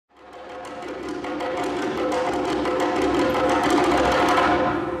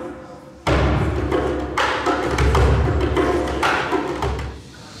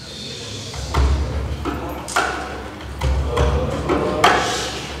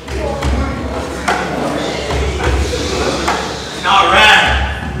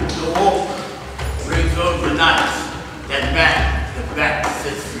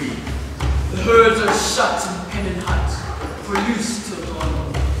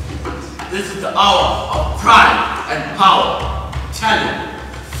This is the hour of pride and power, talent,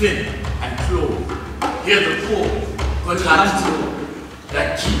 fin and claw. Hear the poor, but until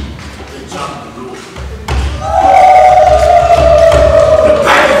that keep the jungle low. The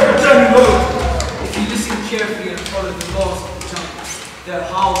pack is returning home. If you listen carefully and follow the laws of the jungle, their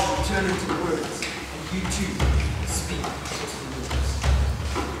howls will turn into words, and you too speak into the words.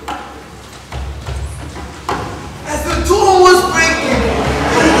 As the dawn was breaking,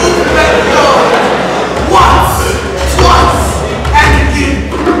 we moved back yard. Once, twice, and again.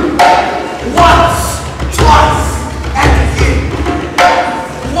 Once, twice, and again.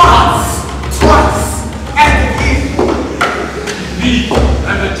 Once, twice, and again. Me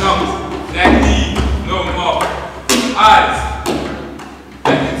and the jungle that need no more. Eyes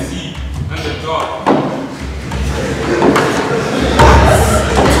that can see in the dark. Once,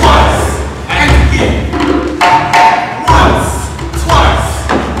 twice, and again. Once, twice,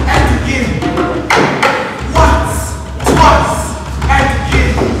 and again. Once, twice, and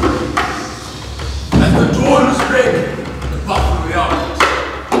again. As the dawn was breaking, the buffalo yard.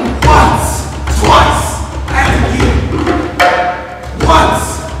 Once, twice, and again. Once,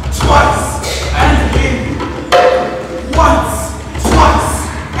 twice, and again. Once, twice,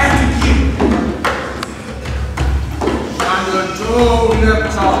 and again. And the Joe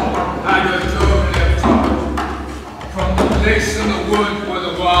left out, and the Joe left out. From the place in the wood where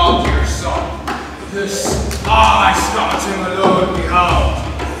the wild deer sought. This I starting alone behold.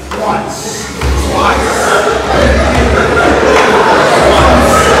 Once, twice,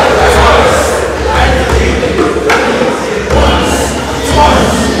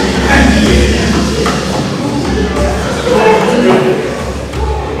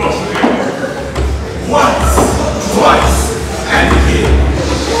 Once, twice, and again.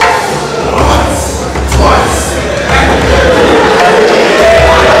 Once, twice,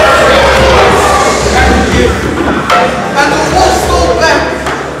 and again. And the wolves go back.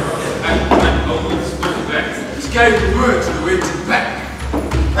 and the wolves go back. He carried the word to the waiting pack.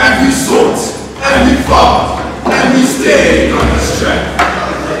 And we sought, and we found, and we stayed on his track.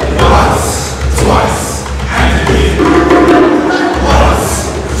 Once, twice, and again. Once,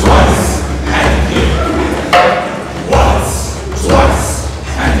 twice, and again. Once, twice,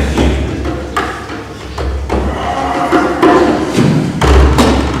 and again.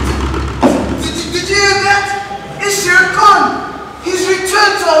 Did you hear that? It's Shere Khan. He's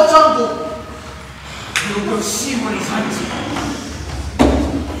returned to our jungle. We'll go see what he's hunting.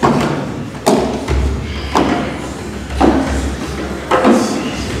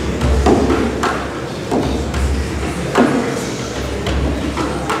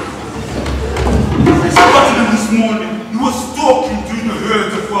 I spotted him this morning. He was stalking through the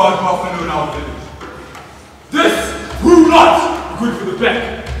herds of wild buffalo in our village. This will not be good for the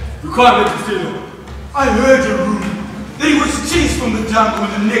pack. You can't let him stay long. I heard a rumor that he was chased from the jungle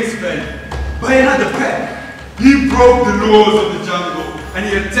in the next valley by another pack. He broke the laws of the jungle and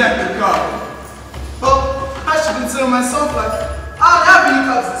he attacked the cow. Well, I should consider myself like I don't have any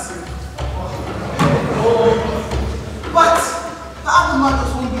cubs this year. But the other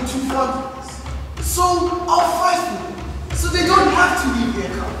mothers won't be too fond of us. So I'll fight for them, so they don't have to leave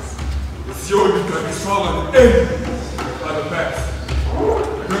their cubs. It's your because he's stronger than any other packs. I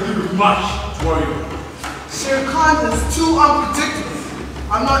don't give you much to worry about. Shere Khan is too unpredictable.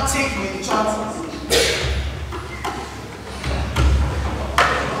 I'm not taking any chances.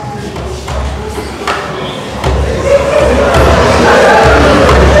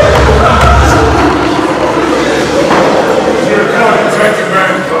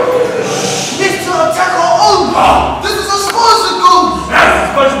 It's to attack our own! This is a sponsored goal! That's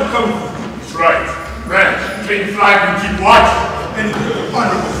as much as we're coming for. That's right. Man, clean flag and keep watch. Anything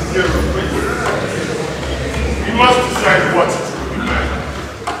honorable to get away. We must decide what to do, man.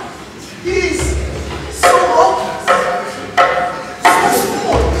 He's so hopeless. So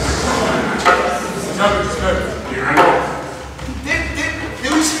small. Never discovered. Here I know. Then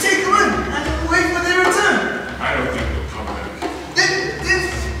we should take them in and wait for their return. I don't think they'll come back.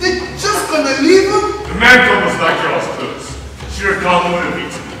 They're just gonna leave him? The man comes like yours does. Shere Khan would have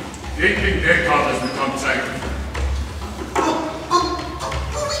eaten them. They think their cub has become tiger. But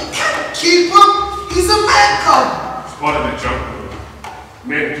we can't keep him. He's a man cub. It's part of the jungle.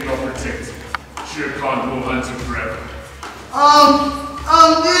 Men do not protect. Shere Khan will hunt him forever.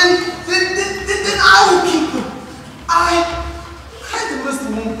 Then I will keep him. I kind of miss the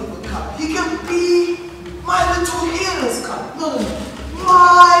moment of a cub. He can be my little healer's cub. No.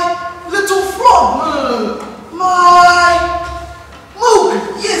 My little frog. No. My Moog.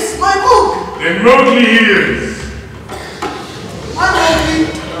 Yes, my Moog. Then Mowgli he is. My Mowgli.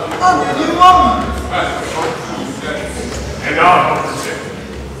 You won't. And I'm not the same.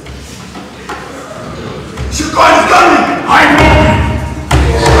 Shirkan is coming! I know!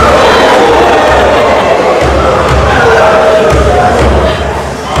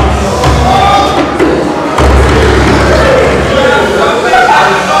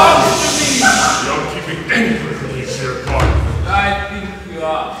 You're keeping angry with me, Shirkan. I think you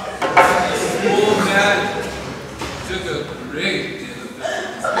are. This old man took a great deal of it.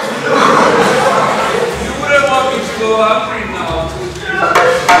 You wouldn't want me to go hungry now, would you?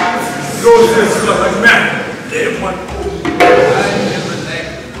 Go to this stuff like man. Let one go. I never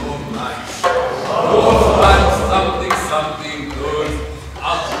liked no man. Go find something good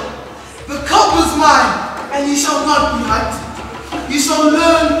out. The cup is mine, and ye shall not be hunted. You shall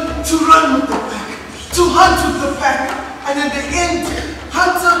learn to run with the pack, to hunt with the pack, and in the end,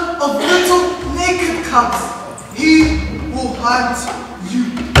 hunter of little naked cubs, he will hunt you.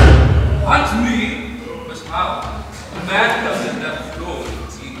 Hunt me? But how? A man doesn't have claws and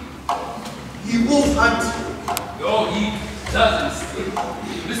teeth. He will hunt you. No, he doesn't still.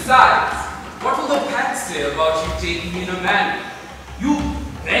 Besides, what will the pack say about you taking in a man? You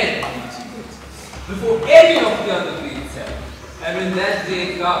begged me to do it before any of the other breeds have. And when that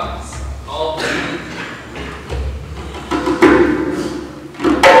day comes, I'll believe you.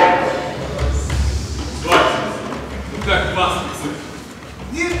 The pack must accept.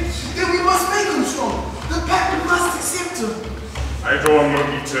 Then we must make him strong. The pack must accept him. I don't want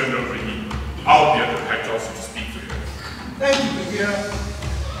to be turned over here. I'll be at the pack also to speak for you. Thank you, Bagheera.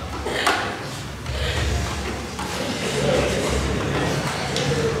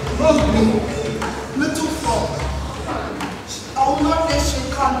 Move, little frog. I will not let Shere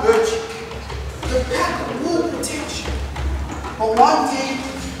Khan hurt you. The pack will protect you. But one day,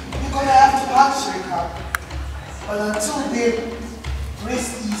 you're gonna have to hunt Shere Khan. But until then,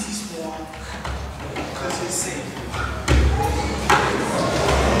 rest easy, small one. Because you're safe.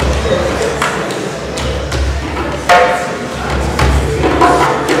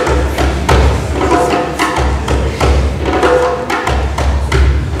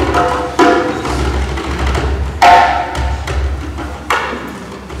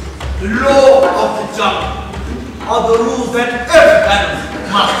 The law of the jungle are the rules that every animal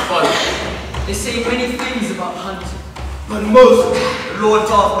must follow. They say many things about hunting, but most the law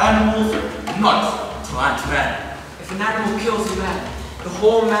tells animals not to hunt man. If an animal kills a man, the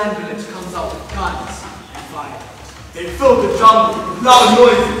whole man village comes out with guns and fire. They fill the jungle with loud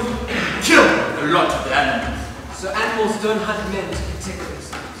noises and kill a lot of the animals. So animals don't hunt men to protect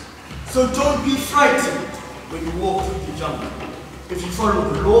themselves. So don't be frightened when you walk through the jungle. If you follow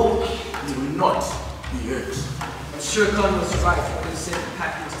the law, you will not be hurt. But Shere Khan was right when he said the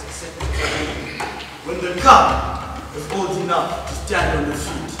pack must accept it. When the cub is old enough to stand on his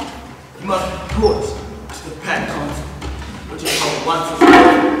feet, he must be brought to the pack council, which is held once a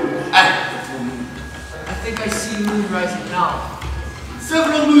month at the full moon. I think I see the moon rising now.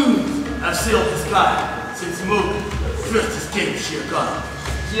 Several moons have sailed the sky since Moog first escaped Shere Khan.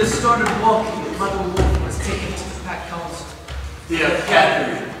 He has started walking and Mother Wolf was taken to the pack council. They are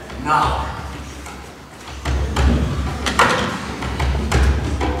gathering now.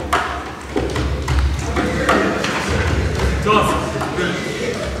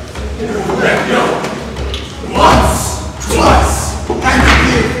 Once, twice, and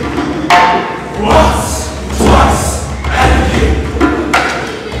again. Once, twice, and again.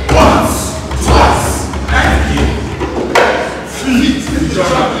 Once, twice, and again. Feet in the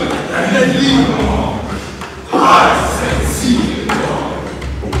jungle, and then leave on. Eyes and see the dawn.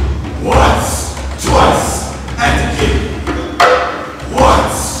 Once, twice, and again.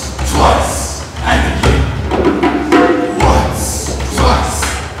 Once, twice, and again. Once, twice,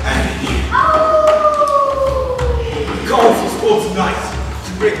 and again. The gods was called tonight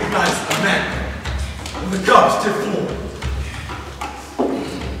to recognize a man. When the cubs step forward.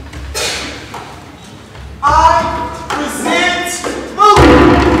 I present Moog.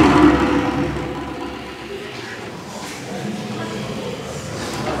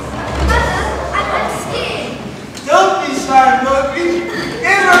 Don't be shy, Murphy.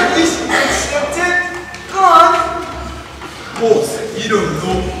 Every wish is accepted. Go on. Boss, you don't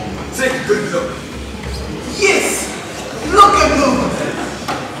know. Take a good look. Yes. Look at Moog.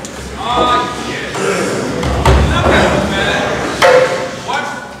 Ah, yes. Look at the man. What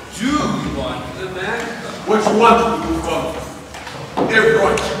do you want the man? What you want to move on?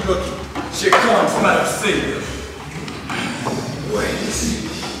 Everyone keep looking. Shere Khan's might have saved them. Wait.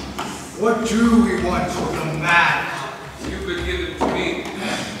 What do we want from the man? You could give it to me.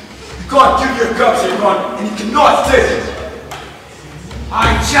 You can't give your cup, Shere Khan, and you cannot take it.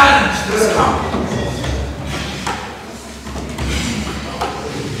 I challenge this cup.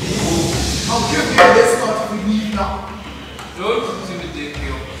 I'll give you a head start if we leave now. Don't intimidate me.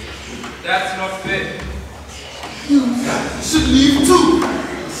 That's not fair. You should leave too.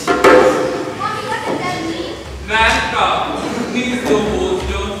 Mommy, what does that mean? Man cub, these locals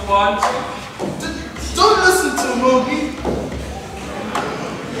don't want you. Don't listen to Mowgli.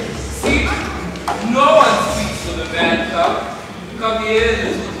 See? No one speaks for the man cub. Come here,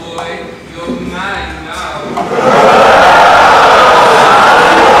 little boy. You're mine now.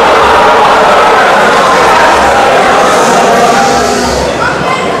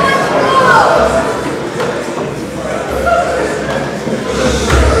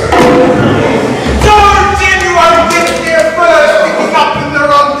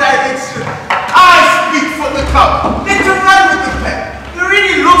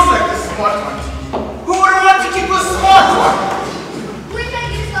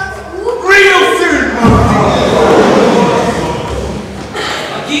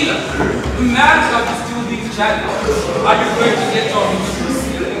 Are you going to get on with your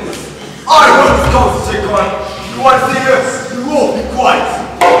feelings? I want this conversation on. You want to say this? You will be quiet.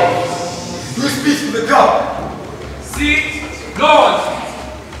 Who speaks for the cup? See? No one speaks.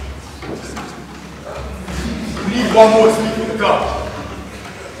 We need one more to speak for the cup.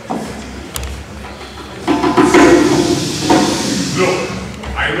 Look,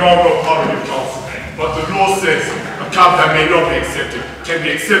 I know I'm not part of your council, but the law says a cup that may not be accepted can be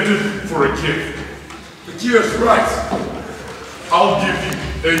accepted for a gift. Akira's right. I'll give you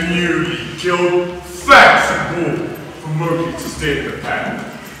a newly killed fancy bull for Mowgli to stay in the pack.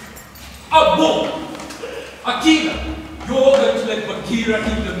 A bull! Akira! You're going to let Bagheera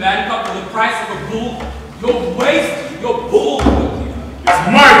eat the man cub for the price of a bull? You're wasting your bull, Bagheera. It's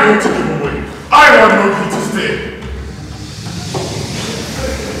my bull to give away. I want Mowgli to stay.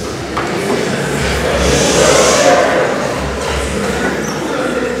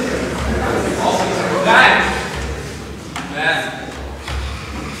 Man.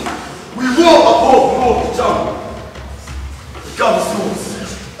 We will uphold the law of the jungle. The gun is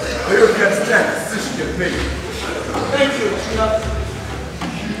yours. I hope you understand the decision you've made. Thank you, Akira.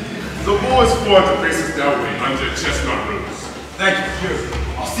 The boys fought the places that way under chestnut rose. Thank you, Akira.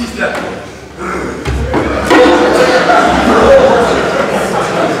 I'll seize that boy.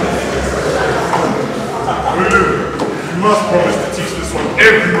 Ulu, you must promise to teach this one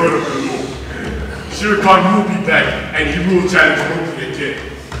every word of the law. Shere Khan will be back, and he will challenge Mowgli again.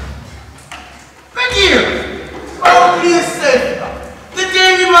 Bagheera, Mowgli is safe now. The day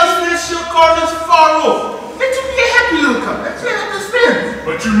we must face Shere Khan is far off. It will be a happy little cup, that's what I understand.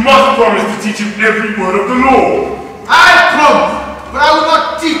 But you must promise to teach him every word of the law. I promise, but I will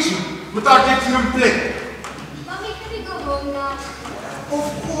not teach him without letting him play. Mommy, can we go home now? Of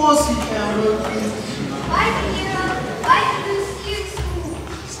course he can, Mowgli. Bye, Bagheera. Bye, Blue. See you in school.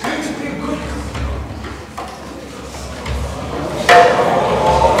 It's going to be a good cup.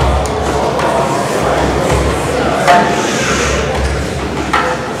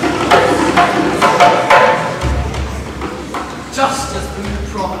 Just as Blue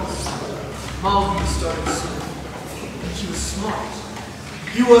promised, Mowgli started swimming. And he was smart.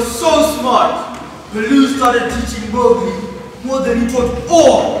 He was so smart, Baloo started teaching Mowgli more than he taught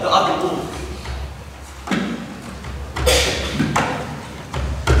all the other wolves.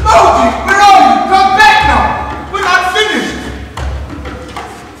 Mowgli, where are you? Come back now! We're not finished!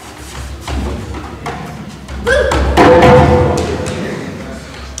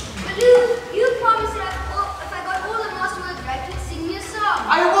 Baloo, you promised that if I got all the master words right, you'd sing me a song.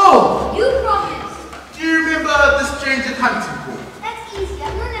 I will! You promised. Do you remember the strange at hunting pool? That's easy.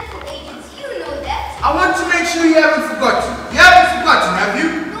 I've known that for ages. You know that. I want to make sure you haven't forgotten. You haven't forgotten, have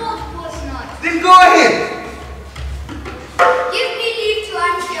you? No, of course not. Then go ahead. Give me leave to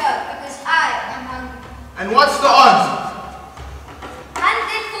answer because I am hungry. And what's the answer?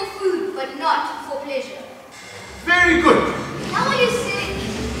 Hunted for food, but not for pleasure. Very good. How will you say?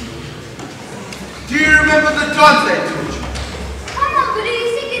 Do you remember the dance I told you? Come on, Baloo,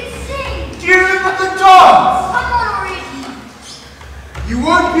 you think it's sing. Do you remember the dance? Come on already. You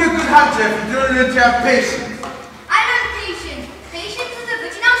won't be a good hunter if you don't learn to have patience. I learned patience. Patience is a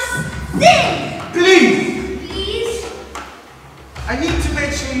virtue. Now sing! Please, Please. I need to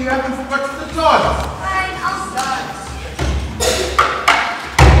make sure you haven't forgotten the dance. Fine, I'll dance.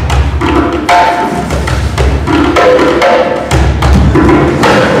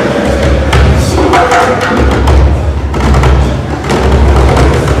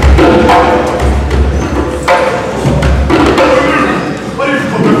 What is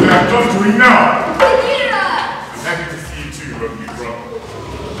Papa Bear doing now? Bagheera! I'm happy to see you too, Mowgli brother.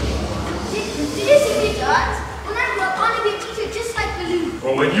 Did you see me dance? When I grow up, I want to be a teacher just like Baloo.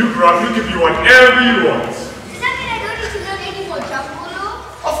 Well, when you grow up, you can be whatever you want. Does that mean I don't need to learn any more jungle law?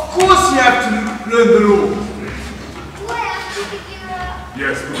 Of course you have to learn the law. Do I have to figure out?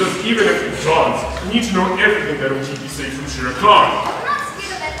 Yes, because even if you dance, you need to know everything that will keep you safe from Shere Khan. I'm not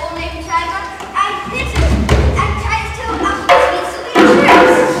scared of that all-name tiger. I bit it. And tied his tail up to me so they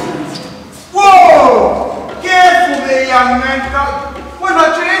tricks. Whoa! Careful there, young man. We're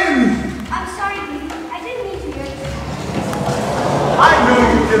not your enemy. I'm sorry, Baloo. I didn't mean to hurt you. I know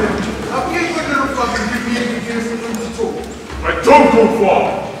you didn't. Now get your little fucking give me and give us something to talk. But don't go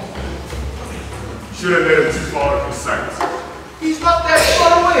far. You should have let him too far out of your sight. He's not that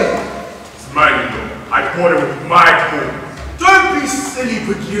far away. It's mine, you know. I caught him with my comb. Don't be silly,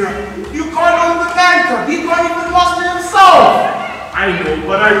 Bagheera. You can't own the man cub. He can't even master himself. I know,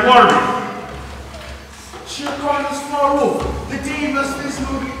 but I worry. Shere Khan is far off. The day he must face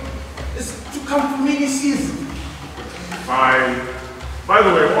Loki is to come for many seasons. Fine. By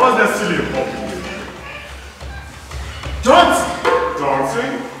the way, what was that silly popping? Dancing?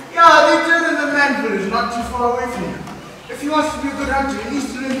 Dancing? Yeah, they do it in the man village, not too far away from here. If he wants to be a good hunter, he needs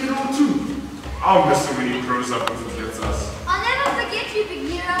to learn the law too. I'll miss him when he grows up and forgets us. I'll never forget you,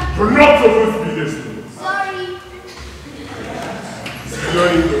 Bagheera. You're not supposed to be listening. Sorry. He's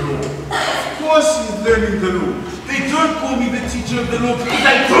learning the law. Of course he's learning the law. They don't call me the teacher of the law because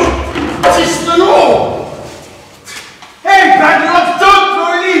I don't teach the law. Hey, bad dogs, don't go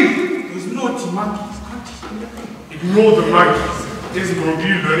and leave. Those naughty monkeys can't teach them nothing. Ignore the monkeys. He's going to be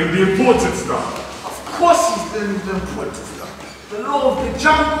learning the important stuff. Of course he's learning the important stuff. The law of the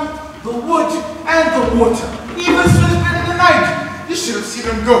jungle, the wood, and the water. He even swims better than I do. You should have seen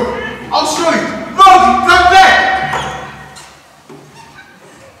him go. I'll show you. Rosie, come back!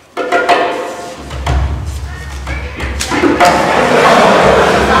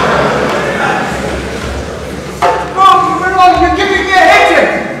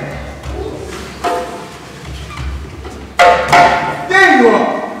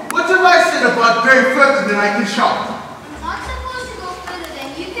 Then I can shout. I'm not supposed to go further than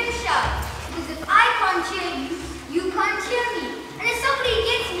you can shout. Because if I can't hear you, you can't hear me. And if somebody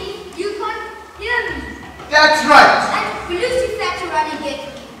gets me, you can't hear me. That's right. And Baloo's too fat to run and get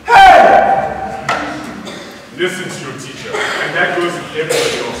me. Hey! Listen to your teacher, and that goes with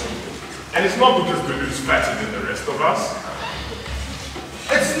everybody else. And it's not because Baloo's fatter than the rest of us.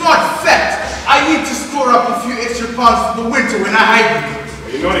 It's not fat. I need to store up a few extra pounds for the winter when I hibernate.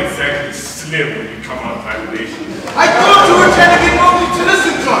 You're not exactly slim when you come out of hibernation. I thought you were trying to get Mowgli to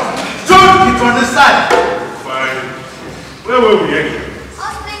listen to us. Don't get on the side. Fine. Where were we anyway?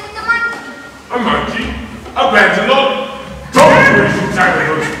 I was playing with the monkey. A monkey? A banjalore? Don't waste your time with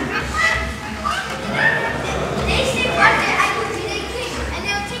those fools. They say one day I will see their king, and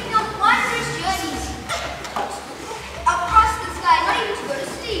they'll take me on wondrous journeys across the sky, not even to go to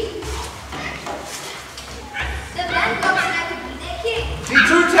sleep. The band blocks said I could be their king. They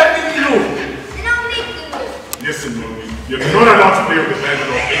don't have any law. Then I'll make the law. Listen, Mowgli, you're not allowed to play with the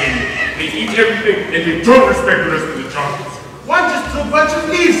banjalore anymore. They eat everything, and they don't respect the rest of the jungles. One just threw a bunch of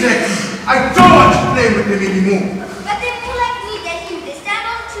leaves at me. I don't want to play with them anymore. But they're more like me than you. They stand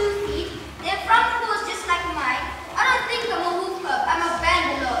on 2 feet. Their front paws just like mine. I don't think I'm a wolf cub. I'm a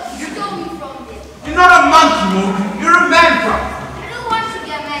bangalore. You stole me from them. You're not a monkey, Mowgli. You're a man cub. I don't want to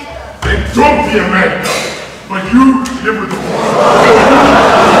be a man cub. Then don't be a man cub. But you live with the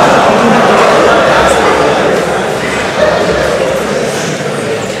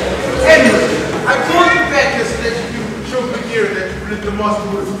Anyway, I called you back yesterday to show Bagheera that you lit the master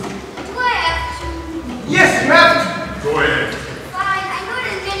with. Do I have to? Yes, you have to. Go ahead. Fine. I know it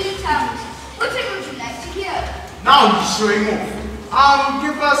in many tongues. Which one would you like to hear? Now he's showing off.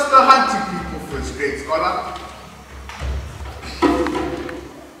 Give us the hunting people first, great scholar.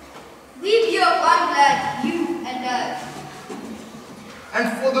 We be of one blood, you and us.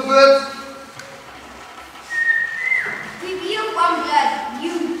 And for the birds, We be of one blood,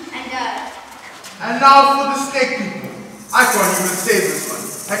 you and us. and now for the snake people. I can't even say this one.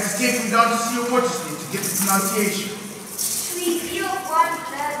 Had to take him down to see your Majesty to get the pronunciation. We be of one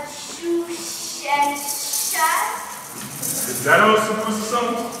blood, shoosh and shut. Is that how it's supposed to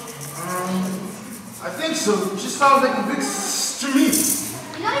sound? I think so. Just sounds like a big to me.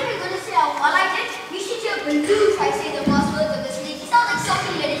 You're not even going to say how well I did. You should hear Baloo try to say the last words of the snake. He sounds like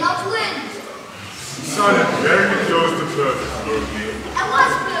something letting out wind. You sounded very close to perfect, Mowgli. I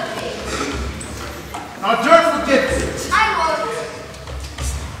was perfect. Now don't forget this. I won't.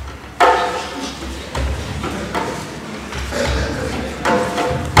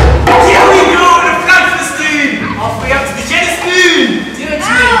 Here we go, the Frankenstein! Halfway up to the Jenny Spoon!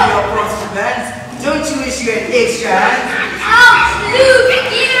 extra hand. Absolute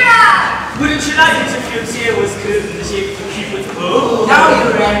hero! Wouldn't you like it if your tail was curved in the shape of a cupid's bow? Now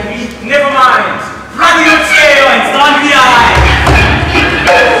you're angry. Never mind. Rub your tail and stand the eye.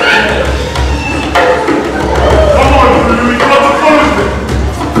 Come on, Blue, we got to follow them.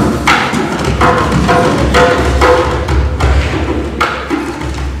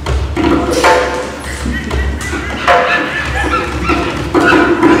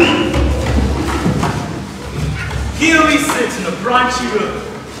 Here we sit in a branchy road.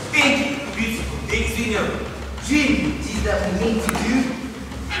 Big, beautiful, things we know. Dreams that we need to do.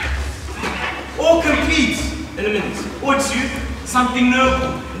 All complete in a minute or two. Something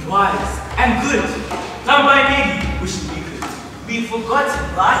noble and wise and good. Done by lady wishing we could. We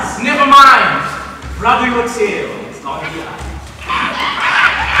forgotten, but never mind. Rub your tail, it's not the eye.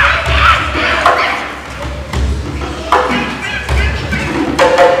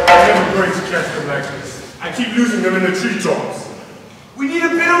 I'm never going to catch them like this. I keep losing them in the treetops. We need a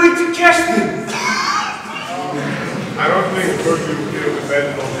better way to catch them. I don't think Berkeley will deal with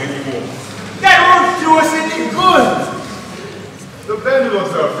Bandilogs anymore. That won't do us any good. The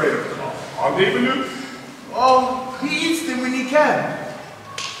Bandilogs are afraid of cops, aren't they, Baloo? Oh, he eats them when he can.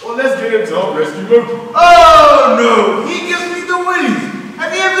 Well, let's get him to help rescue Loki. Oh no, he gives me the willies.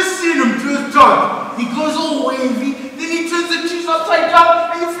 Have you ever seen him to his dog? He goes all wavy, then he turns the cheese upside down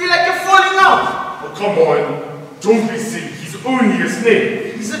and you feel like you're falling out. Oh, come on. Don't be silly. He's only a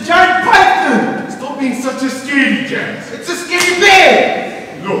snake. He's a giant python. Stop being such a scaredy cat. It's a skinny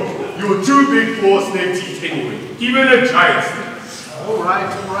bear. Look, you're too big for a snake teeth anyway. Even a giant snake. All right.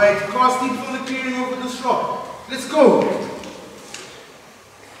 Cast in for the clearing over this rock. Let's go.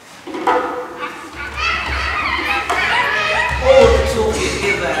 Oh, the talking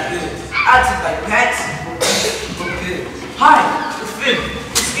ever good. Acted like that. Okay. Hi, the fin,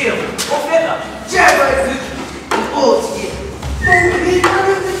 the scale, or feather. Jab right good. And all together. Wait,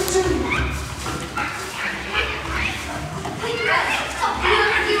 stop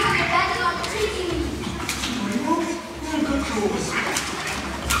doing you on the Bandilog taking me.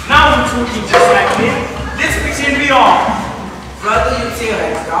 Now we're talking just like me. Let's pretend we are. Brother, your tail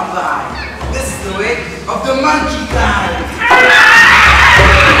has gone behind. This is the way of the monkey kind.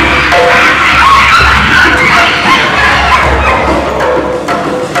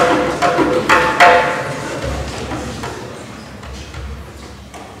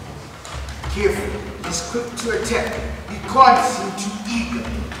 Careful, he's quick to attack. He can't seem too eager.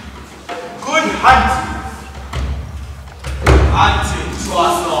 Good hunting. Hunting to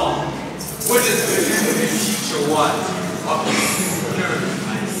us all. What is the teacher want of this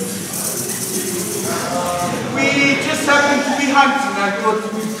We just happened to be hunting. I thought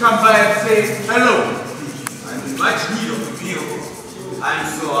we'd come by and say hello. I'm in much need of a meal. I'm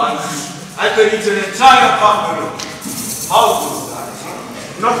so hungry. I could eat an entire buffalo. How goes that?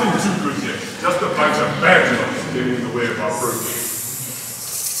 Nothing too good yet. Just a bunch of Bandilogs getting in the way of our progress.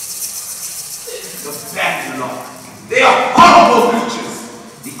 The Bandilog. They are horrible creatures.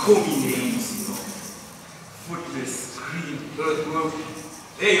 They call me names, you know. Footless, green, earthworm.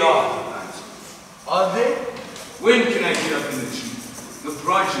 They are. Are they? When can I get up in the tree? The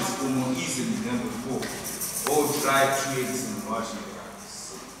branches fall more easily than before. All dry twigs and marshy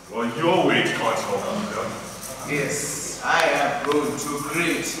grass. Well, your weight can't help either. Yes, I have grown to a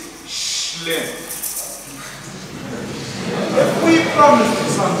great schlim. If we promised you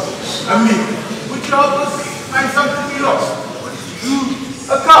something, would you help us find something we lost? What did you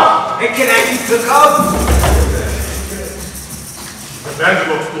do? A cow. And can I eat the cow? The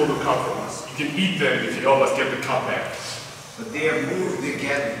Bandilogs stole the cup from us. You can eat them if you help us get the cup back. But they have moved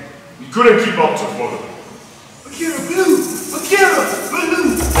again. We couldn't keep up to follow. Bagheera,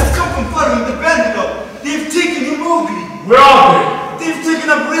 Baloo, I've come from following the Bandilog. They've taken him Mowgli. Where are They've taken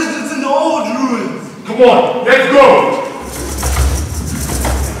up residence in the old ruins. they? Come on, let's go!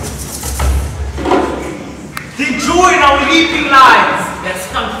 They join our leaping lives. That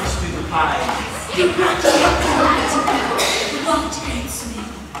stunfish through the pines.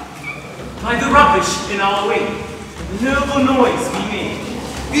 By the rubbish in our way, the noble noise we make.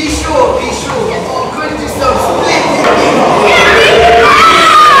 Be sure, you're going to do some splendid things.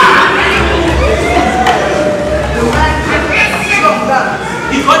 The man can strong balance.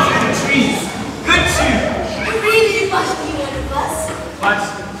 He got through the trees. Good too. Really, you must be one of us.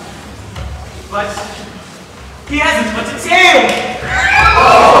 But he hasn't got a tail.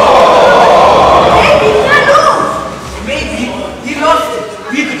 Maybe he ran off. Maybe he lost it.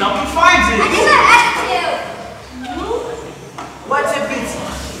 We could help him find I it. never had a tail. What a pity.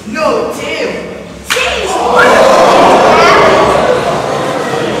 No tail.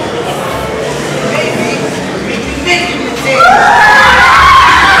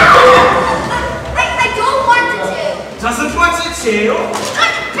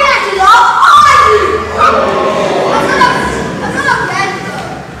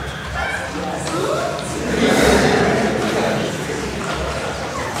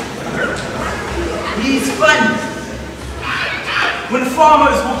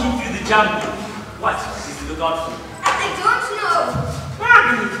 jump. What is the lookout for? I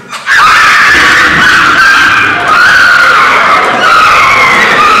don't know.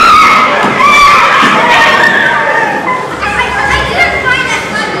 I didn't find that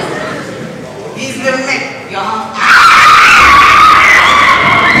button. He's the mech, yeah.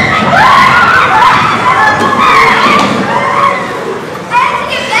 I have to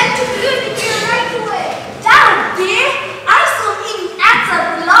get back to Blue to get right away. Down there, I saw him at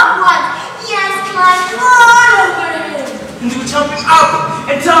the loved one. He has climbed all over him. And they were jumping up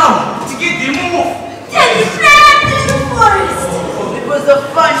and down to get them off. Then he ran through the forest. It was the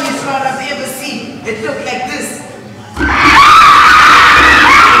funniest run I've ever seen. It looked like this.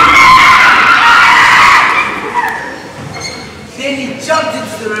 Then he jumped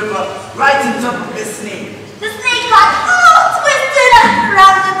into the river, right on top of the snake. The snake got all twisted up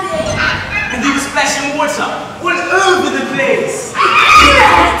around the pig. And they were splashing water all over the place. He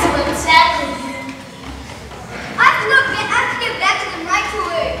had to attack him. I have to get back to them right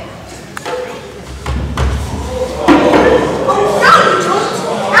away. Oh, no, you don't.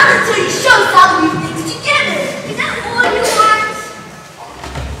 Not until you show us how we things together. Is that all you want?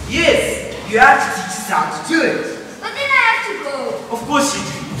 Yes, you have to teach us how to do it. But then I have to go. Of course you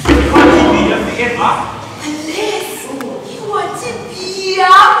do. You can't keep me here forever. Unless you want to be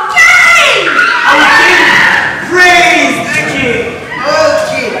our king. Our king! Praise the king!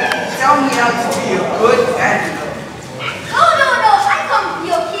 Okay, tell me how to be a good handler. No, I can't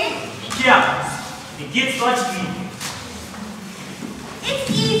be your kid. Yeah, it gets much easier. It's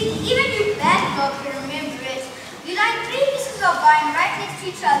easy. Even you bad dog can remember it. You line 3 pieces of vine right next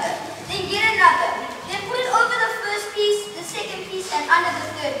to each other. Then get another. Then put it over the first piece, the second piece, and under the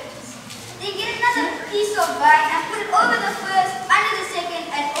third piece. Then get another piece of vine and put it over the first, under the second,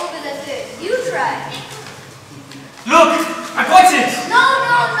 and over the third. You try. Look, I got it! No.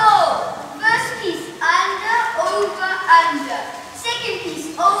 First piece, under, over, under. Second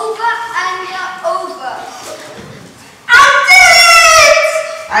piece, over, under, over. I did it!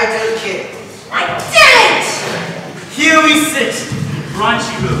 I don't care. I did it! Here we sit,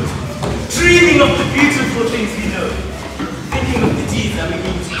 Branchy Road, dreaming of the beautiful things we know, thinking of the deeds that we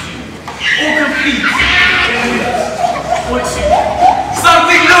need to do, all complete, fortune,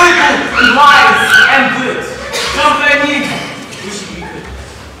 something noble and wise and good, something new, wishing we could.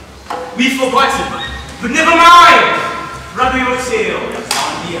 We've forgotten, but never mind, rub your tail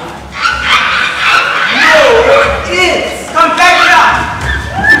on the eye. No, it's come back here.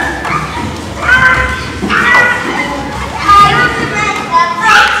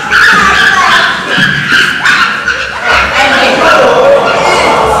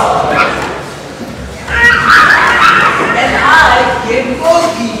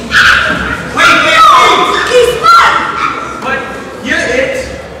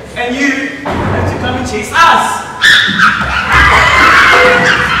 Chase us!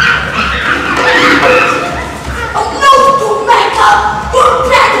 Oh no, Tomeka! You're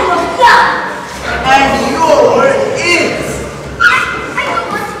better of none! And your is. I don't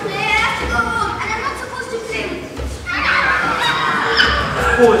want to play. I have to go home, and I'm not supposed to play with you.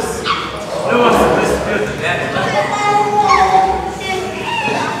 Of course, no one's supposed to play with the bad.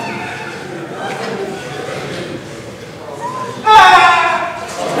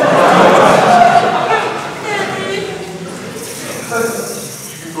 You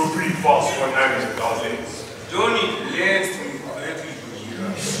can go pretty fast for 9 without legs. Don't need legs to move quickly to here.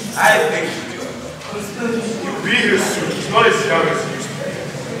 I think you do. He'll be here soon. He's not as young as he used to be.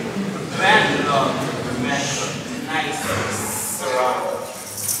 Man love, man, nice, surround.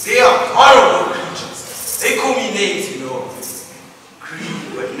 They are horrible creatures. They call me names, you know. Green,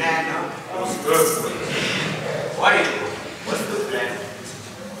 banana. What's good? Why? What's the plan?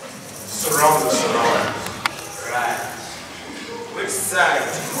 Surround the surroundings. Right. Which side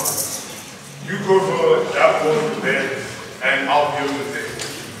do you want? You go for that one with bed, and I'll deal with it.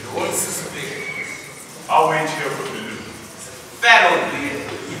 The one suspect. I'll wait here for Blue. Fat old beard.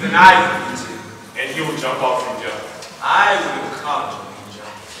 Even I would eat it. And he will jump out from here. I would have come to meet you.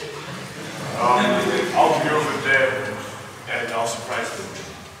 I'll be over there, and I'll surprise them.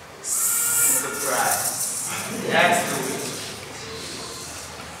 Surprise. That's the way.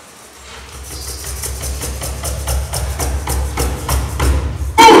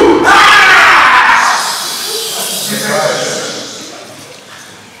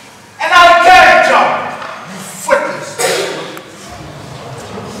 And I can't jump, you footless.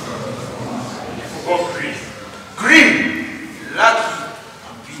 What green? Green. Lucky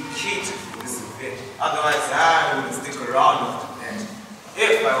I'm being catered for this event. Otherwise, I wouldn't stick around after that.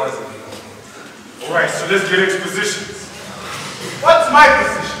 If I wasn't being okay. Alright, so let's get into positions. What's my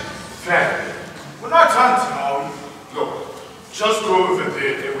position? Family. We're not hunting, are we? Look, just go over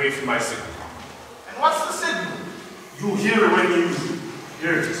there away from my signal. And what's the signal? You'll hear it when you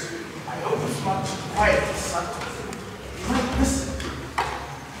hear it. I hope it's not too quiet, son. You might listen.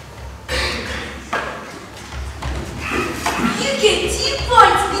 You get 2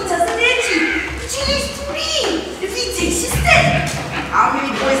 points if he doesn't hit you, but you lose 3 if he takes your stick. How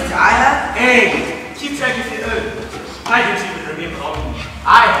many points do I have? Hey, keep track of your own. I don't even remember how many.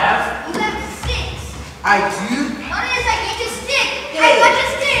 I have. You have 6. I do? Not as I get your stick. I Hey. got your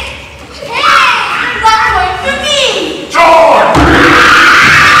stick. Hey! 1 point for me. George!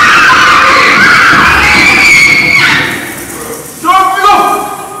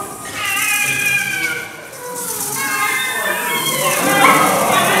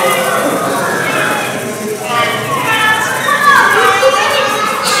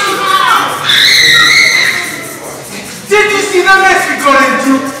 Did you see the mess we got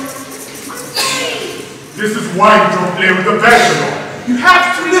into? This is why you don't play with the bachelor. You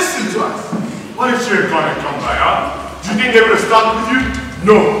have to listen to us. What if Shere Khan had come by, huh? Do you think they would have stuck with you?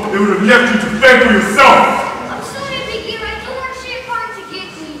 No, they would have left you to fend for yourself. I'm sorry, Big Ear. I don't want Shere Khan to get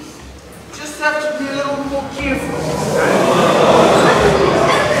me. Just have to be a little more careful.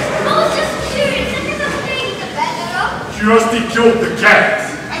 I was just curious. I never played the battle. Curiosity killed the cat.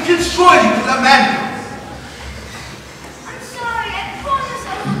 I can surely kill a man. I'm sorry. I promise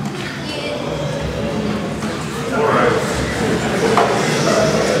I won't do it again. Alright.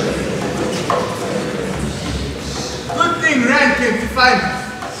 Good thing Rand came to find us.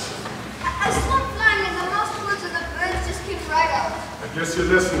 I swung flying and the mouse towards the birds just came right out. I guess your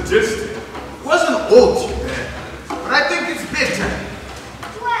lesson did stay. Wasn't old too bad, but I think it's bedtime.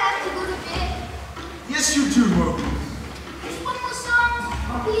 Do I have to go to bed? Yes, you do, Moby. Just one more song,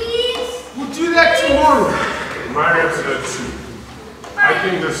 please. We'll do that tomorrow. My answer too. I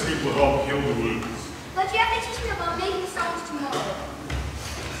think the sleep will help heal the wounds. But you have to teach me about making songs tomorrow.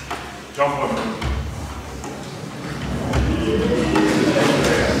 Jump on them.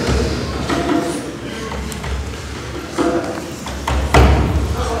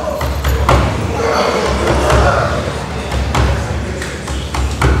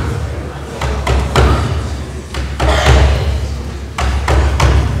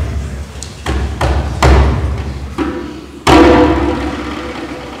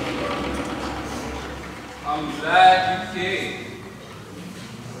 I'm glad you came.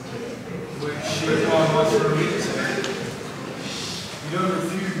 When Shere Khan was for a reason. You don't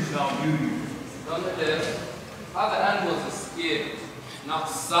refuse now, do you? Nonetheless, other animals are scared. Not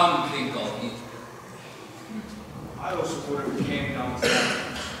some think I'll eat. I also thought if it came down to that,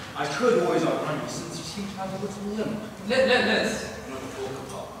 I could always outrun you since you seem to have a little limp. Let's not talk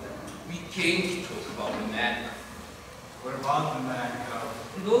about that. We came to talk about the man. What about the man cub?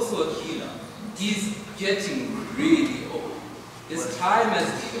 And also Akila. He's getting really old. His time as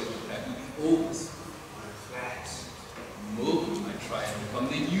leader will be over. What if that's... Moby might try and become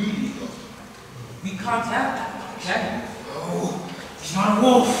the new leader. We can't have that, can we? Oh, he's not a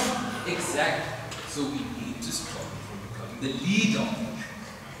wolf. Exactly. So we need to stop him from becoming the leader.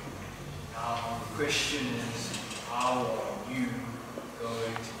 Now, the question is, how are you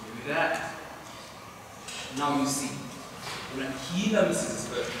going to do that? Now you see, when Akila misses his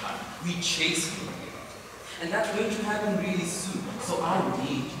first time, we chase him away. And that's going to happen really soon. So I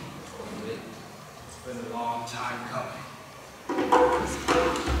need you to win. It's been a long time coming.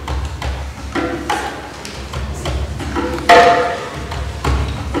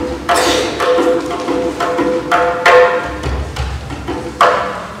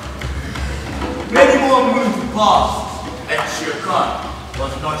 Many more moons passed, and Shere Khan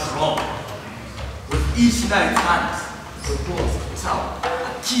was not wrong. With each night's hands, the boss of the town,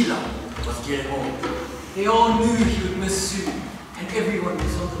 Akila, was getting old. They all knew he would miss soon, and everyone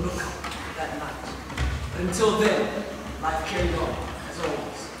was on the lookout that night. But until then, life carried on, as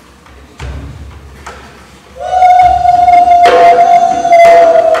always.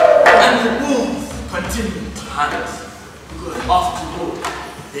 And the wolves continued to hunt, because after all,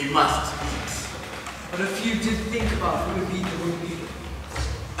 they must eat. But a few did think about who would be the new leader.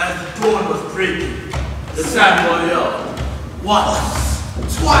 As the dawn was breaking, the Samuel yelled, once,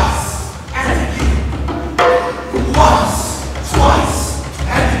 twice, and again. Once, twice,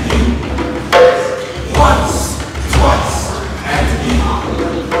 and again. Once, twice, and again.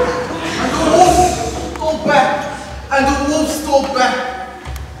 And the wolf stole back, and the wolf stole back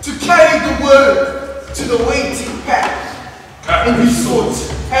to carry the word to the waiting pack. And we sought,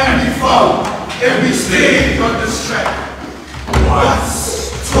 and we found, and we stayed on the track.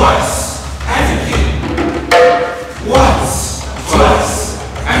 Once, twice, and again. Once, twice,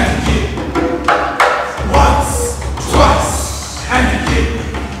 and again.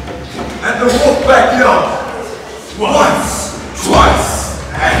 backyard. Once, twice,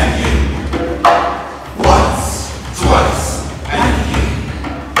 and again. Once, twice, and again.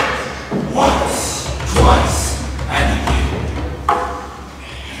 Once, twice, and again.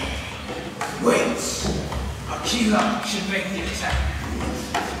 Wait. Aquila should make the attack.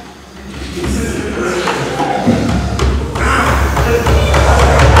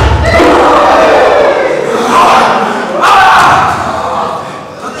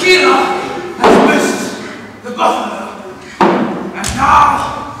 Aquila has missed the buffalo, and now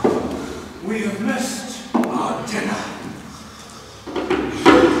we have missed our dinner.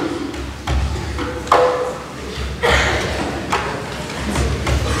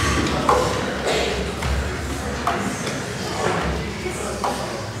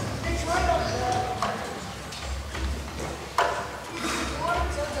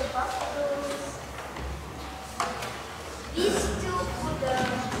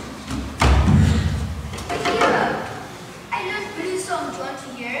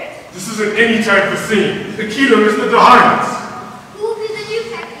 This isn't any time for singing. The killer is the Highness. Who will be the new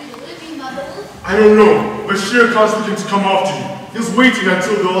pack leader? Will it be Mother Wolf? I don't know, but Shere Khan's looking to come after you. He was waiting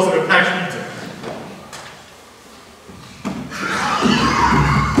until there wasn't a pack leader.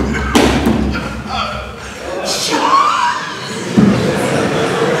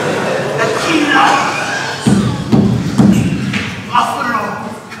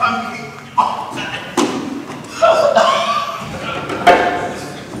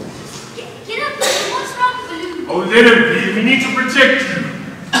 Let him be. We need to protect you.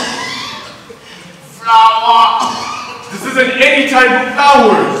 Flower. This isn't any type of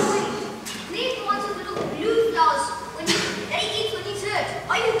flowers. Leave the ones with little blue flowers that he eats when he's hurt.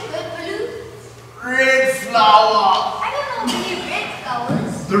 Are you good, Baloo? Red flower. I don't know many red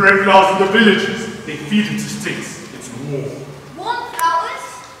flowers. The red flowers in the villages. They feed into sticks. It's warm. Warm flowers?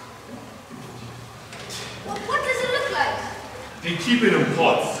 What does it look like? They keep it in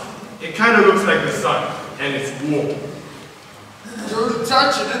pots. It kind of looks like the sun, and it's warm. Don't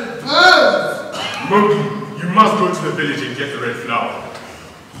touch it, it burns. Monkey, you must go to the village and get the red flower.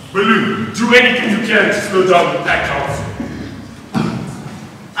 Baloo, do anything you can to slow down the pack council.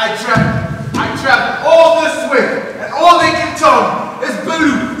 I travel all this way, and all they can tell me is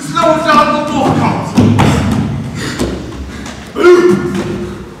Baloo, slow down the wolf count. Baloo!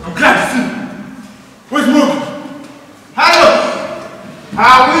 I'm glad to see you. Where's Monkey? Hello!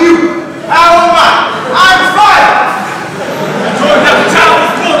 How are you? How am I? I'm fine! I joined that town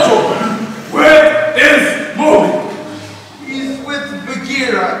with Moto. Where is Moby? He's with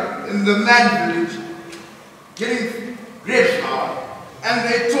Bagheera in the man village, getting red flower, and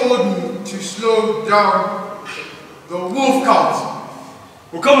they told me to slow down the wolf count.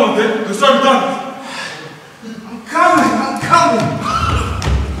 Well, come on then, let's start with that. I'm coming.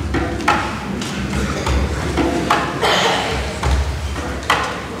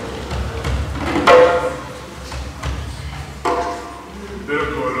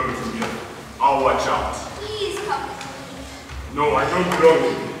 I'll watch out. Please come with me. No, I don't belong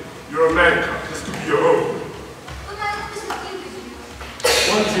here. You're a man cub. This could be your home. But my home is with you.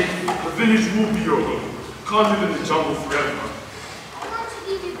 One day, the village will be your home. Can't live in the jungle forever. I want to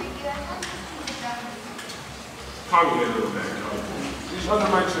leave you, Bagheera. I want to see the jungle. Come here, little man cub. These are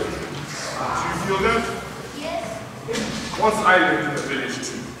my children. Do you feel that? Yes? Once I lived in the village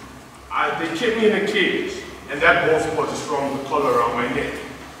too. They kept me in a cage, and that bald spot is from the collar around my neck.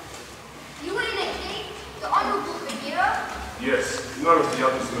 You were in a cage? The honorable Bagheera? Yes, none of the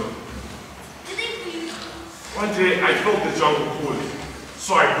others know. Did they free you? One day, I felt the jungle calling,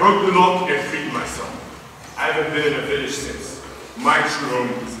 so I broke the lock and freed myself. I haven't been in a village since. My true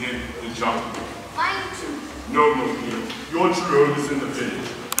home is in the jungle. Mine too. No, Monkey, your true home is in the village.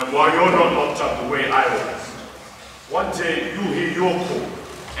 And while you're not locked up the way I was, one day you'll hear your call,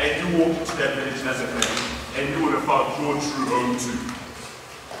 and you walk into that village as a man, and you would have found your true home too.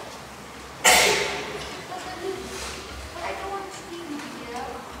 But I don't want to leave you, Bagheera.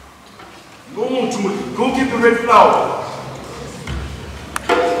 No, Julie, go get the red flower.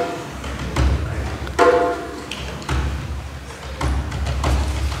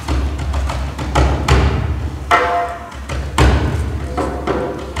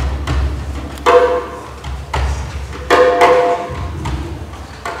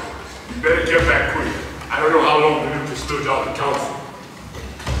 You better get back quick. I don't know how long the Luke is still down the council.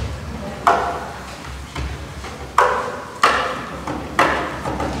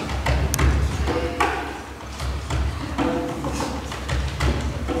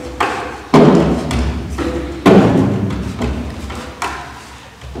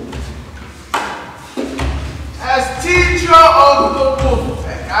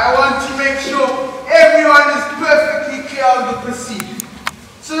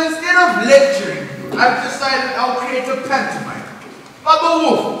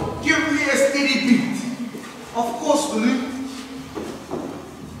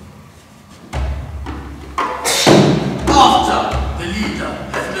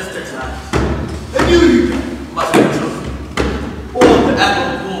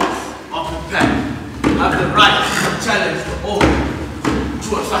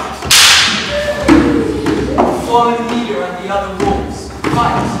 fallen leader and the other wolves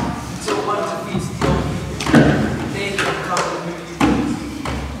fight until one defeats the old leader. They can become the new leaders.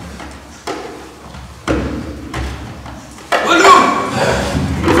 Balloon!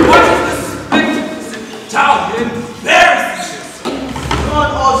 What is the spectacle sitting down here embarrassing yourself? Go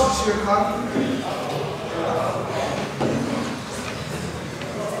on, also, Shere Khan.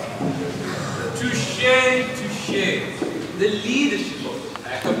 Touché, touché. The leadership of the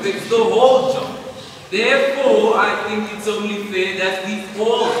pack affects the whole jungle. Therefore, I think it's only fair that we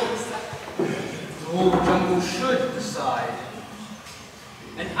all decide. The whole jungle should decide.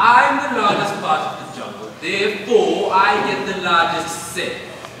 And I'm the largest part of the jungle. Therefore, I get the largest say.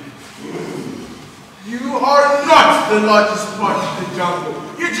 You are not the largest part of the jungle.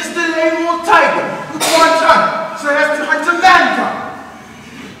 You're just a lame old tiger with one tongue, so has to hunt a man cub.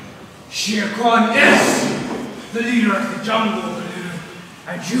 Shere Khan is the leader of the jungle, Balloon,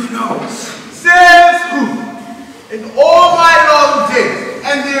 and you know it. Says who? In all my long days,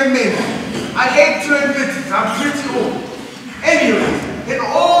 and there are many, I hate to admit it, I'm pretty old. Anyway, in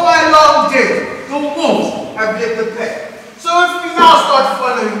all my long days, the wolves have yet the pack. So if we now start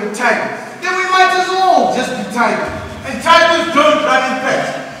following the tigers, then we might as well just be tigers. And tigers don't run in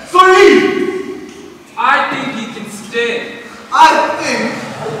packs. So leave! I think he can stay. I think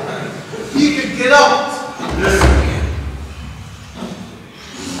he could get out.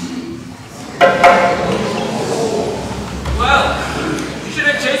 Well, you should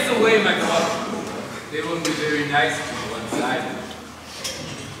have chased away my cousin. They won't be very nice to you one side.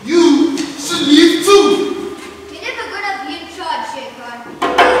 You should leave too. You're never gonna be in charge, Shere Khan.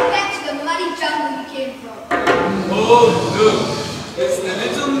 Go back to the muddy jungle you came from. Oh, look. It's the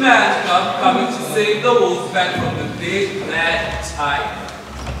little man cub coming to save the wolves back from the big bad tiger.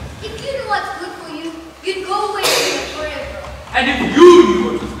 If you knew what's good for you, you'd go away from it forever. And if you knew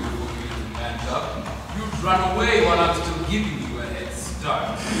what was good for you, little man cub, you'd run away while I'm still giving you a head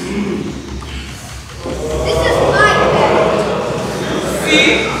start. This is my bed.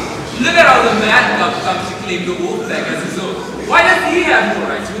 See? Look at how the man cub comes to claim the wolf pack as his own. Why does he have more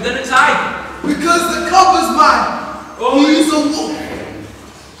rights than a tiger? Because the cub is mine. Oh, He's a wolf.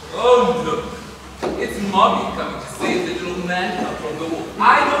 Oh, look. It's Mommy coming to save the little man cub from the wolf. I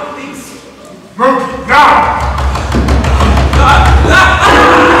don't think so. Monkey, now!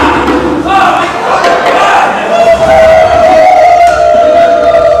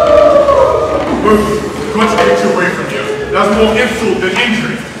 Monkey, got to get you away from here. That's more insult than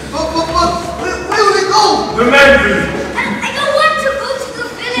injury. But, where will we go? The man village. I don't want to go to the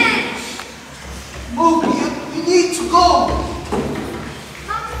village. Moki, you need to go.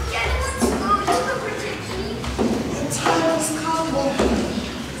 Mom, I don't want to go. You can protect me. The time has come, Moki.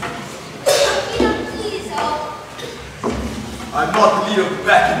 Peter, please help. I'm not the leader of the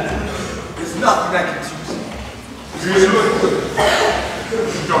pack. There's nothing I can do.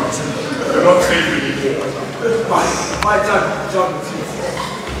 Johnson, you're not safe anymore. My time to jump to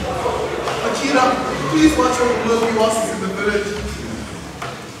Akira, please watch over Moki whilst he's in the village.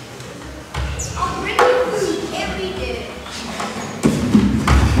 I'll bring you food every day.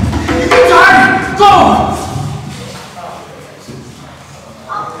 Time! Go!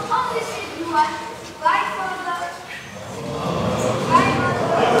 I'll listen to you. Bye, Father. Bye,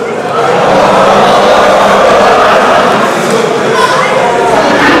 Mother.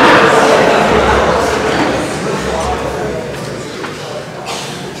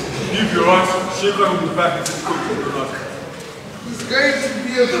 Leave your aunt. Shere Khan will be back in his cook for the luck. He's going to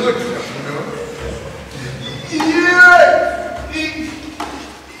be a good one, you know? Yeah!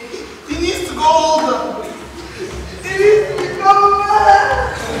 He needs to go older. He needs to become a man.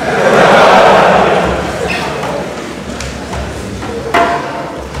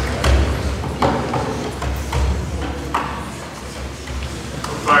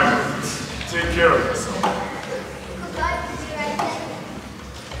 Fine. Take care of yourself. Goodbye, Peter. Right then.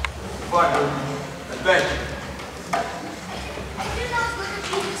 Fine, and thank you. I feel not going to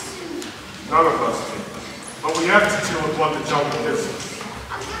be here soon. None of us do. But we have to deal with what the jungle gives us.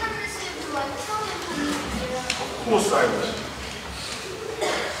 I'm gonna miss everyone. Tell them to me, Peter. Of course I will.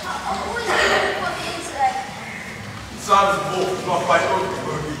 I'll always be looking for the inside. Simon's wolf is not quite over,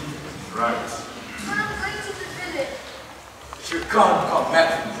 Moki. Right. But I'm going to the village. Shere Khan will come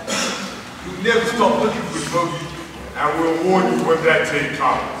back for you. You'll never stop looking for him, Moki. And we'll warn you when that day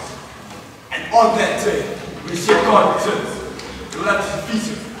comes. And on that day, when Shere Khan returns, you'll have to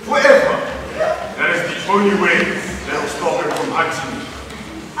defeat him forever. That is the only way that will stop him from hunting you.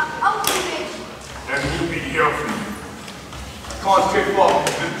 I'll be ready. And we'll be here for you. Khan's straight far from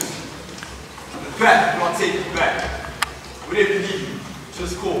the village. The pack will not take you back. Whenever you need me,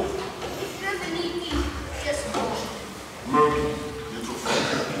 just call. If you ever need me, just call.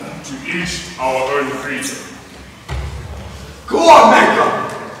 our own freedom. Go on, Mecca!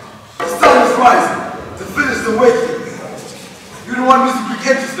 The sun is rising to finish the waiting. You don't want me to pick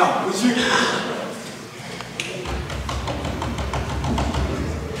entries now, would you?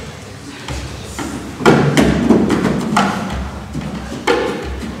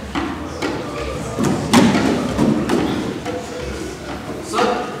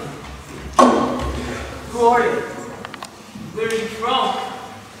 Who are you? Where are you from?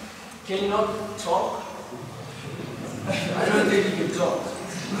 Can you not talk? I don't think you can talk.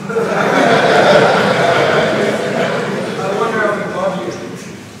 I wonder how we got here.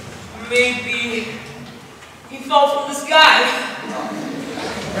 Maybe he fell from the sky.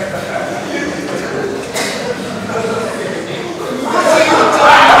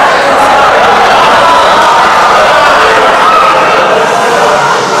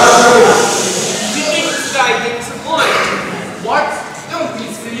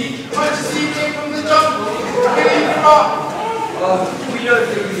 We don't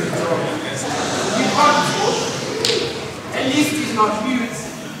think we can talk. You can't talk. At least he's not mute.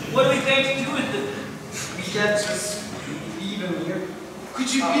 What are we going to do with him? We can't just leave him here. Could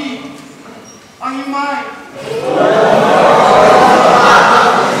you be? Are you mine?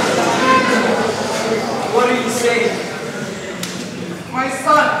 What are you saying? My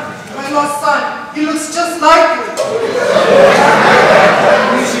son, my lost son, he looks just like you.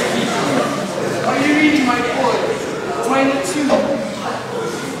 You should keep him. Are you reading my boy? Mine too.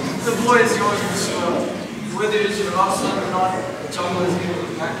 The boy is yours for sure. Whether it's your lost son or not, the jungle is going to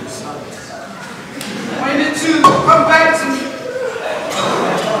be back your son. Mine too. Come back to me.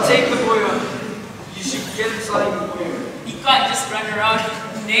 Take the boy on. You should get inside the boy. He can't just run around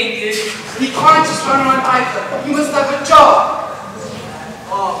naked. He can't just run around either. He must have a job.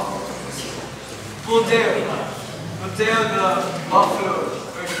 Oh. Buldeo the buffalo.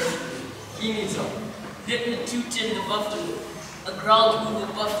 He needs help. Didn't toot in the buffalo. A growl blew the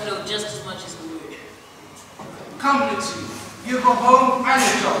buffalo just as much as the word. Come, Richie. You go home and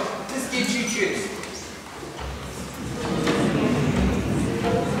a job. Let's get you choose.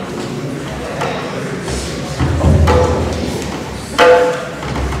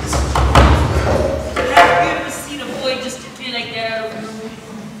 Have you ever seen a boy just appear like that out of the blue?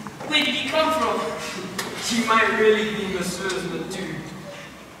 Where did he come from? He might really be Mr. too.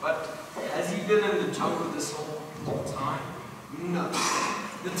 But has he been in the jungle this whole time? No.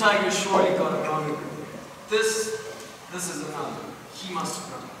 The tiger surely got him wrong. This is another. He must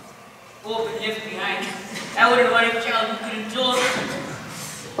have run. Or been left behind. I wouldn't want a child who couldn't talk.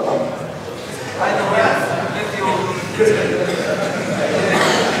 Either way, let the old woman continue.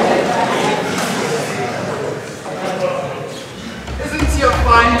 Isn't he a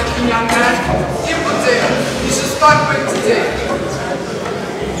fine looking young man? Impotable. You should start with today.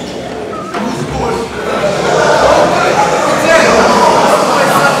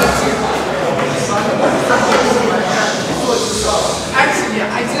 Actually,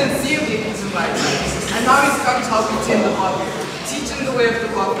 I didn't see him being eaten by tigers, and now he's come to help me tend the buffalo, teach him the way of the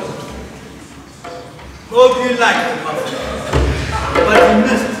buffalo. Hope you like the buffalo, but he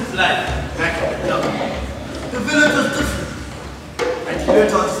missed his life back in the jungle. The village was different, and he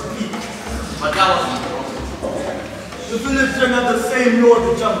learned how to speak, but that wasn't the problem. The village didn't have the same law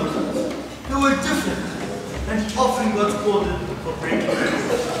the jungle does. They were different, and he often got scolded for breaking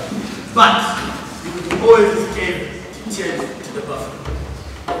rules. But he would always escape to tend to the buffalo.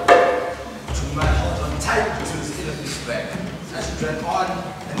 To my heart untied to his inner fish back, as it ran on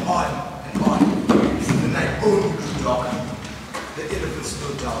and on and on. The night only grew darker. The elephant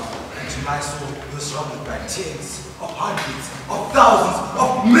slowed down, and to my soul we were surrounded by tens of hundreds of thousands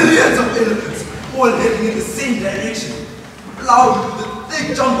of millions of elephants, all heading in the same direction, loud with the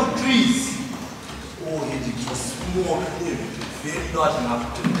thick jungle trees. All heading to a small clearing, very large enough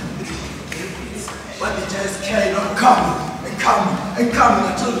to fit elephants. But they just carried on coming and coming and coming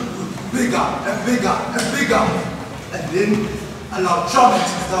until it grew bigger and bigger and bigger. And then a loud trumpet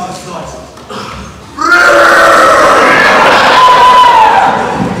sound started.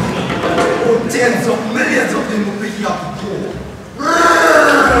 Oh, tens of millions of them were picking up the ball.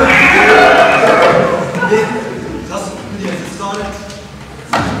 Then, just as quickly as it started,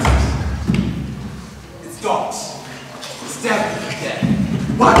 it stopped. The stamp began.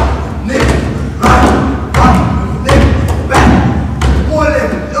 One, next, right, left, back.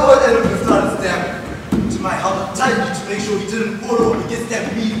 All elephants started stamping. To my heart, I tied to make sure he didn't fall over and get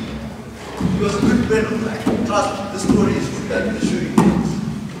stampeded. He was a good friend of mine. Trust me, the story is good. I'm going to show you things.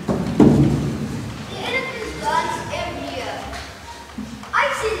 The elephants dance every year.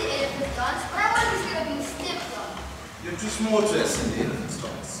 I've seen the elephant dance, but I always get being stepped on. You're too small to have seen the elephants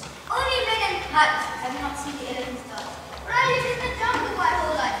dance. Only men and huts have not seen the elephants dance. But I lived in the jungle my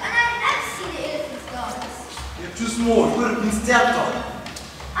whole life, and I have seen the elephants dance. You're too small. You could have been stepped on.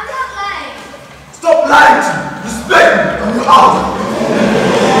 I'm not lying. Stop lying to me. Respect me. Or you're out.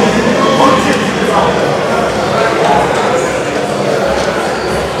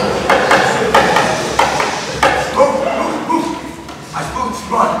 I spoke to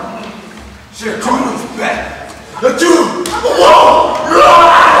run. Shit, Juno's back. The Juno! Whoa!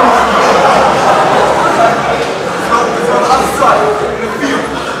 It's on the other side, in the field.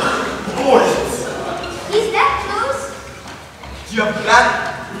 Boys. He's that close? Do you have a plan?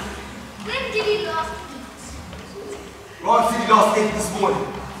 When did he last eat? Ron said he lost 8 this morning.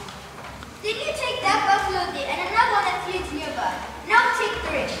 Then you take that buffalo there and another one that feeds nearby. Now take the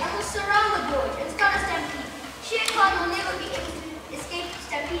rest and we'll surround the gorge and start a stampede. Shere Khan will never be able to escape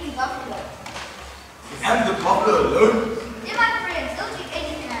stampeding buffalo. And the buffalo alone? They're my friends. They'll do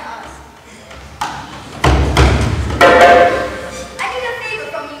anything I ask. I need a favor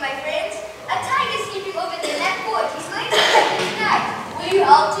from you, my friends. A tiger sleeping over there in that porch. He's going to attack me tonight. Will you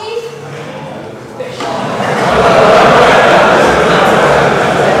help, Chief?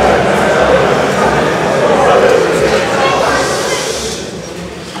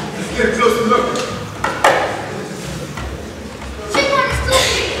 Let's get a closer look. Shimon is still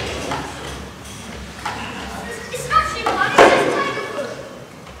free. It's not Shimon, it's just tiger food.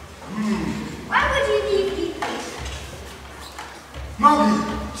 Why would you leave me? Mowgli,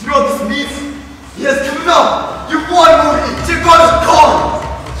 do you know what this means? He has given up. You won, Mowgli. Your God is calling.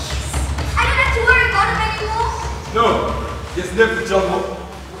 I don't have to worry about him anymore. No, he has left the jungle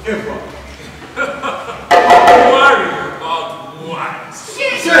forever. Worry about what?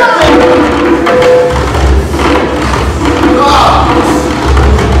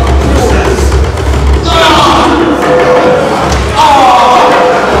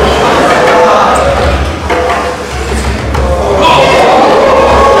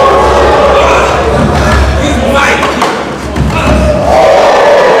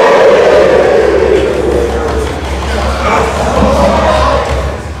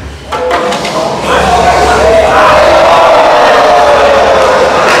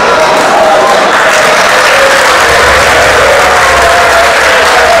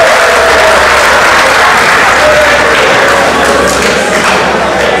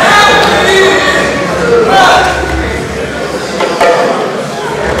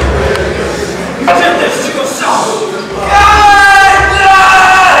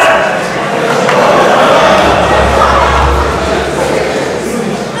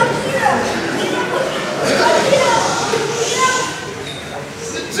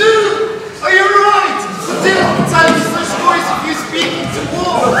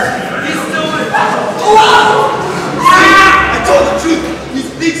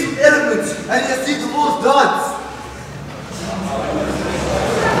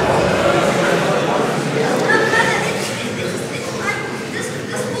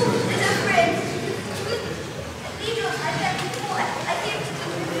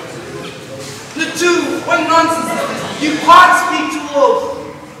 What nonsense is this? You can't speak to wolves.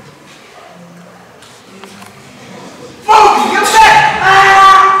 Mowgli, you're back!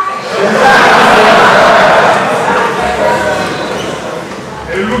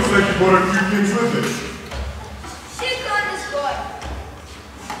 It looks like you brought a few things with it. Shere Khan is gone.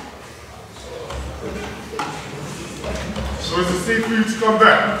 So is it safe for you to come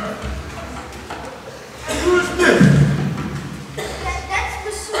back? And who is this? That's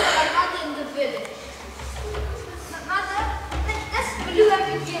Basura, my mother in the village. Mother, that's Baloo and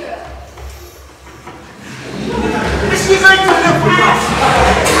Bagheera. Is she going to live with us?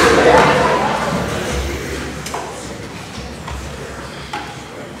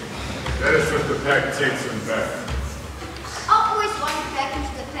 That is what the pack takes him back. I always wanted back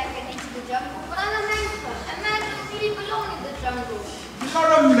into the pack and into the jungle, but I'm a man cub, and man don't really belong in the jungle. You're not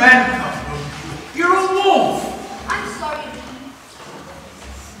a man cub. You're a wolf. I'm sorry, Baloo.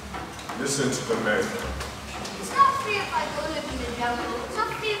 Listen to the man. It's not fair if I go live in the jungle. It's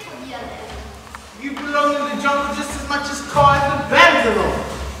not fair for the others. You belong in the jungle just as much as Car and the Bangalore.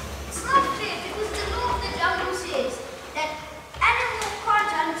 It's not fair because the law of the jungle says that animals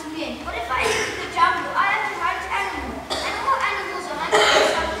can't hunt men. But if I live in the jungle, I have to hunt animals. And all animals are hunted by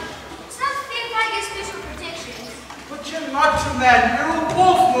something. It's not fair if I get special protection. But you're not a man. You're a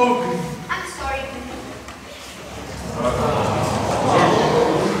wolf, Mowgli. I'm sorry, Baloo.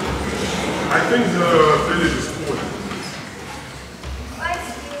 I think the village is full. But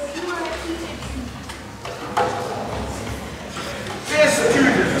still, you are a teacher too. Best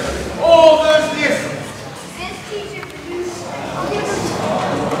student. All those lessons. Best teacher, Baloo. I'll never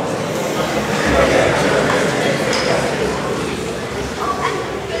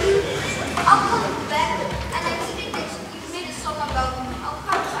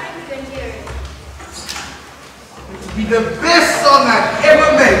be the best song I've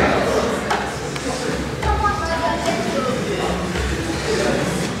ever made.